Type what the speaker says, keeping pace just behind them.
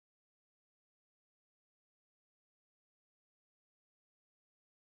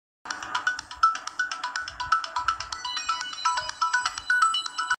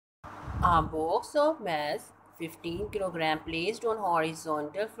A box of mass 15 kg placed on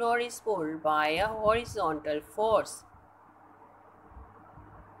horizontal floor is pulled by a horizontal force.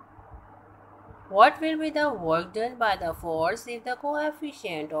 What will be the work done by the force if the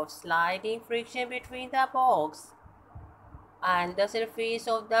coefficient of sliding friction between the box and the surface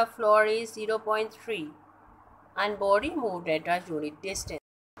of the floor is 0.3 and body moved at a unit distance?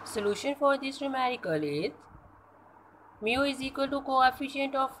 Solution for this numerical is mu is equal to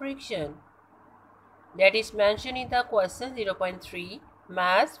coefficient of friction that is mentioned in the question 0.3,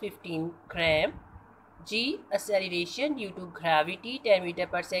 mass 15 gram, g acceleration due to gravity 10 meter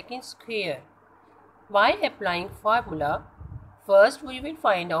per second square. By applying formula, first we will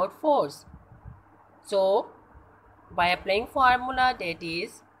find out force. So by applying formula, that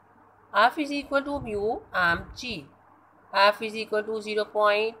is F is equal to mu mg. F is equal to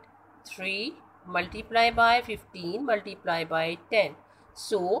 0.3 multiplied by 15 multiplied by 10.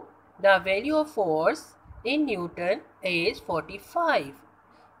 So the value of force in Newton is 45.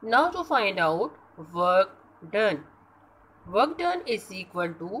 Now to find out work done. Work done is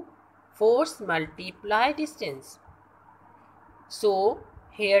equal to force multiply distance. So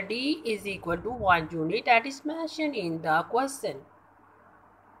here D is equal to 1 unit that is mentioned in the question.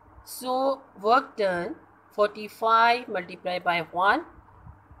 So work done 45 multiplied by 1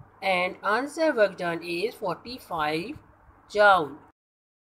 and answer work done is 45 joule.